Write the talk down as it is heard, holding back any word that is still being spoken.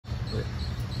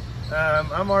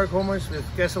I'm Hommes with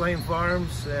Castle Hayne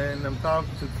Farms, and I'm talking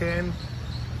to Ken,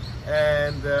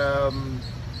 and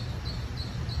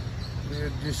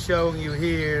we're just showing you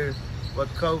here what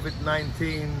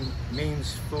COVID-19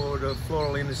 means for the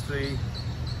floral industry,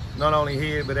 not only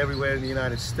here but everywhere in the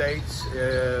United States.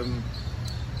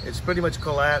 It's pretty much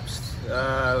collapsed.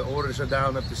 Orders are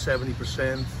down up to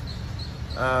 70%.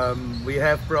 We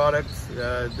have products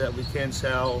that we can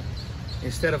sell.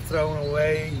 Instead of throwing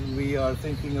away, we are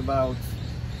thinking about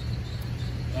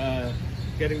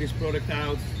getting this product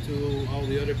out to all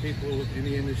the other people in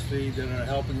the industry that are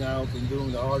helping out and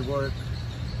doing the hard work,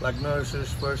 like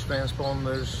nurses, first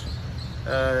transponders,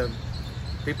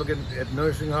 people at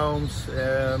nursing homes.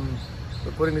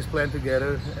 We're putting this plan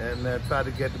together and try to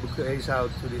get the bouquets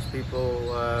out to these people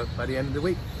by the end of the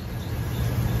week.